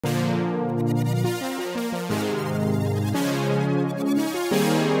Hello,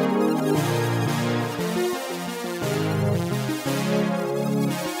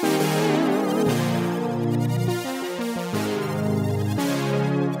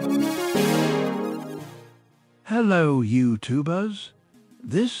 YouTubers.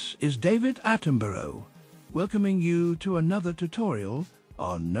 This is David Attenborough, welcoming you to another tutorial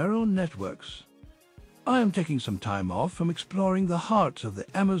on neural networks. I am taking some time off from exploring the heart of the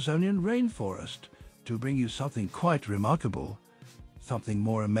Amazonian rainforest to bring you something quite remarkable, something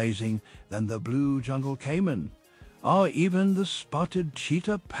more amazing than the blue jungle caiman, or even the spotted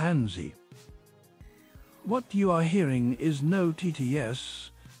cheetah pansy. What you are hearing is no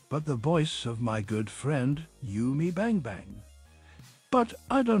TTS, but the voice of my good friend, Yumi Bang Bang. But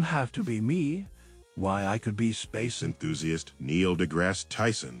I don't have to be me. Why, I could be space enthusiast Neil deGrasse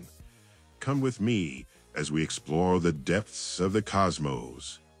Tyson. Come with me as we explore the depths of the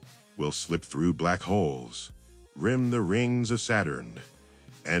cosmos. We'll slip through black holes, rim the rings of Saturn,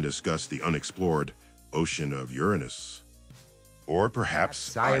 and discuss the unexplored ocean of Uranus. Or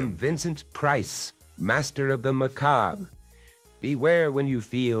perhaps I am Vincent Price, master of the macabre. Beware when you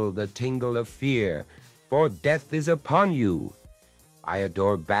feel the tingle of fear, for death is upon you. I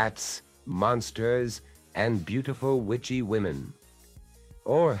adore bats, monsters, and beautiful witchy women.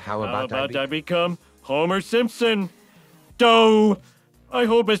 Or how about I become Homer Simpson? Doh! I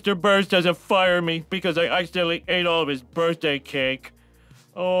hope Mr. Burns doesn't fire me because I accidentally ate all of his birthday cake.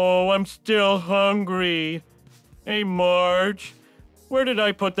 Oh, I'm still hungry. Hey, Marge, where did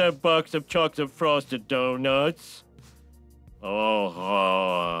I put that box of chocolate frosted donuts? Oh.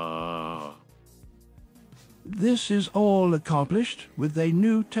 This is all accomplished with a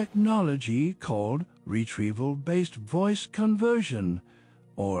new technology called Retrieval-Based Voice Conversion,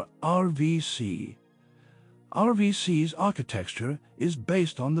 or RVC. RVC's architecture is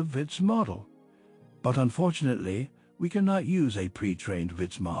based on the VITS model, but unfortunately, we cannot use a pre-trained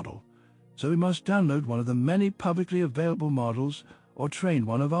VITS model, so we must download one of the many publicly available models or train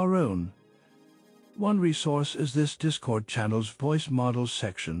one of our own. One resource is this Discord channel's Voice Models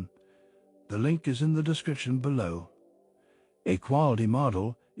section. The link is in the description below. A quality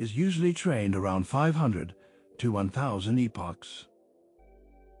model is usually trained around 500 to 1000 epochs.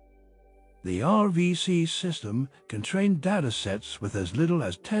 The RVC system can train datasets with as little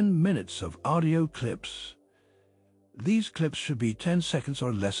as 10 minutes of audio clips. These clips should be 10 seconds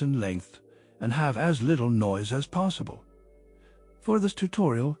or less in length and have as little noise as possible. For this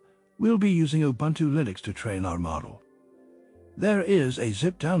tutorial, we'll be using Ubuntu Linux to train our model. There is a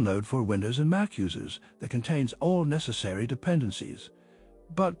zip download for Windows and Mac users that contains all necessary dependencies,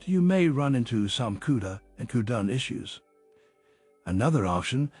 but you may run into some CUDA and CUDUN issues. Another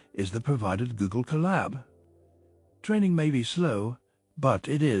option is the provided Google Colab. Training may be slow, but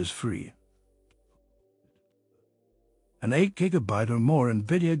it is free. An 8 GB or more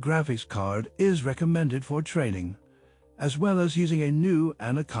NVIDIA graphics card is recommended for training, as well as using a new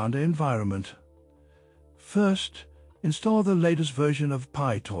Anaconda environment. First, install the latest version of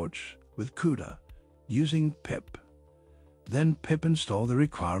PyTorch with CUDA using pip. Then pip install the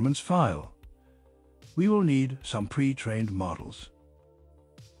requirements file. We will need some pre-trained models.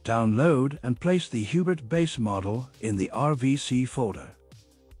 Download and place the Hubert base model in the RVC folder.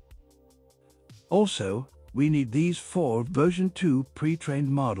 Also, we need these 4 version 2 pre-trained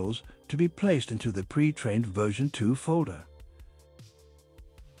models to be placed into the pre-trained version 2 folder.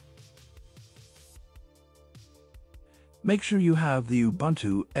 Make sure you have the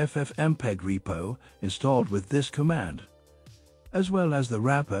Ubuntu FFmpeg repo installed with this command, as well as the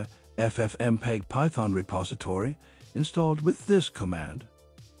wrapper FFmpeg Python repository installed with this command.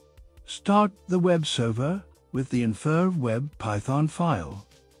 Start the web server with the infer web Python file.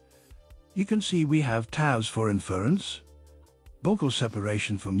 You can see we have tabs for inference, vocal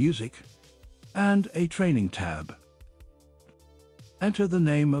separation for music, and a training tab. Enter the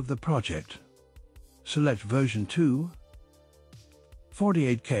name of the project. Select version 2,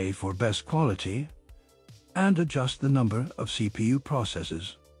 48K for best quality, and adjust the number of CPU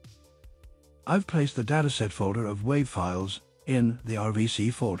processes. I've placed the dataset folder of WAV files in the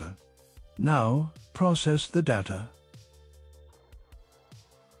RVC folder. Now, process the data.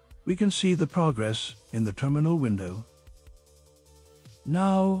 We can see the progress in the terminal window.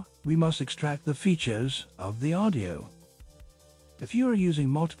 Now, we must extract the features of the audio. If you are using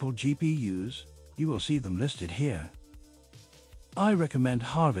multiple GPUs, you will see them listed here. I recommend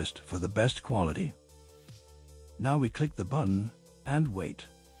Harvest for the best quality. Now we click the button and wait.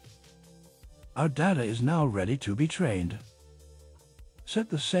 Our data is now ready to be trained. Set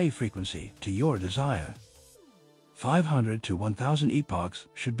the save frequency to your desire. 500 to 1000 epochs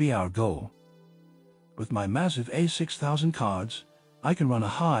should be our goal. With my massive A6000 cards, I can run a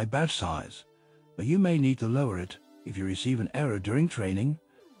high batch size, but you may need to lower it if you receive an error during training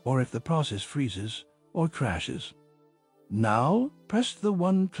or if the process freezes or crashes. Now, press the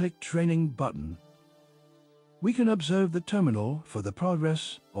one-click training button. We can observe the terminal for the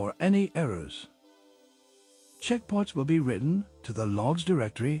progress or any errors. Checkpoints will be written to the logs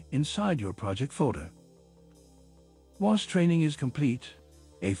directory inside your project folder. Once training is complete,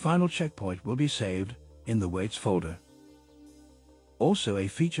 a final checkpoint will be saved in the weights folder. Also, a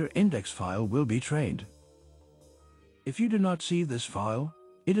feature index file will be trained. If you do not see this file,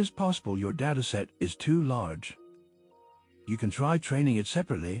 it is possible your dataset is too large. You can try training it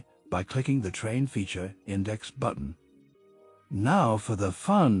separately by clicking the Train Feature Index button. Now for the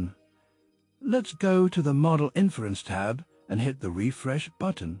fun! Let's go to the Model Inference tab and hit the Refresh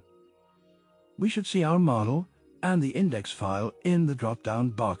button. We should see our model and the index file in the drop-down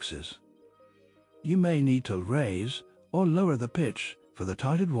boxes. You may need to raise or lower the pitch for the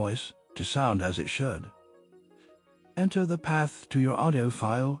targeted voice to sound as it should. Enter the path to your audio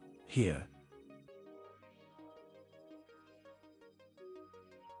file here.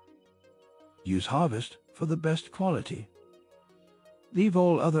 Use Harvest for the best quality. Leave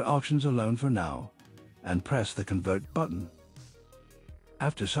all other options alone for now, and press the Convert button.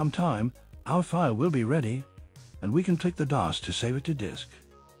 After some time, our file will be ready, and we can click the DOS to save it to disk.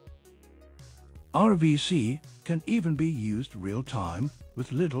 RVC can even be used real-time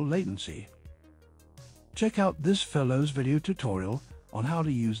with little latency. Check out this fellow's video tutorial on how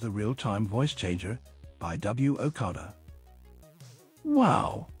to use the real-time voice changer by W. Okada.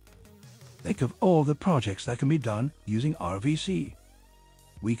 Wow! Think of all the projects that can be done using RVC.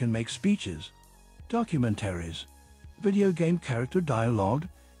 We can make speeches, documentaries, video game character dialogue,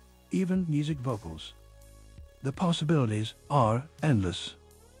 even music vocals. The possibilities are endless.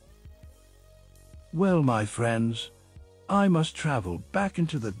 Well, my friends, I must travel back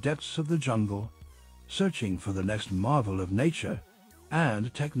into the depths of the jungle, searching for the next marvel of nature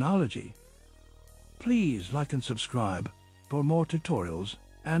and technology. Please like and subscribe for more tutorials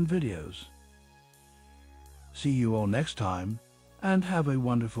and videos. See you all next time, and have a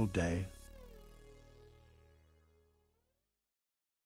wonderful day.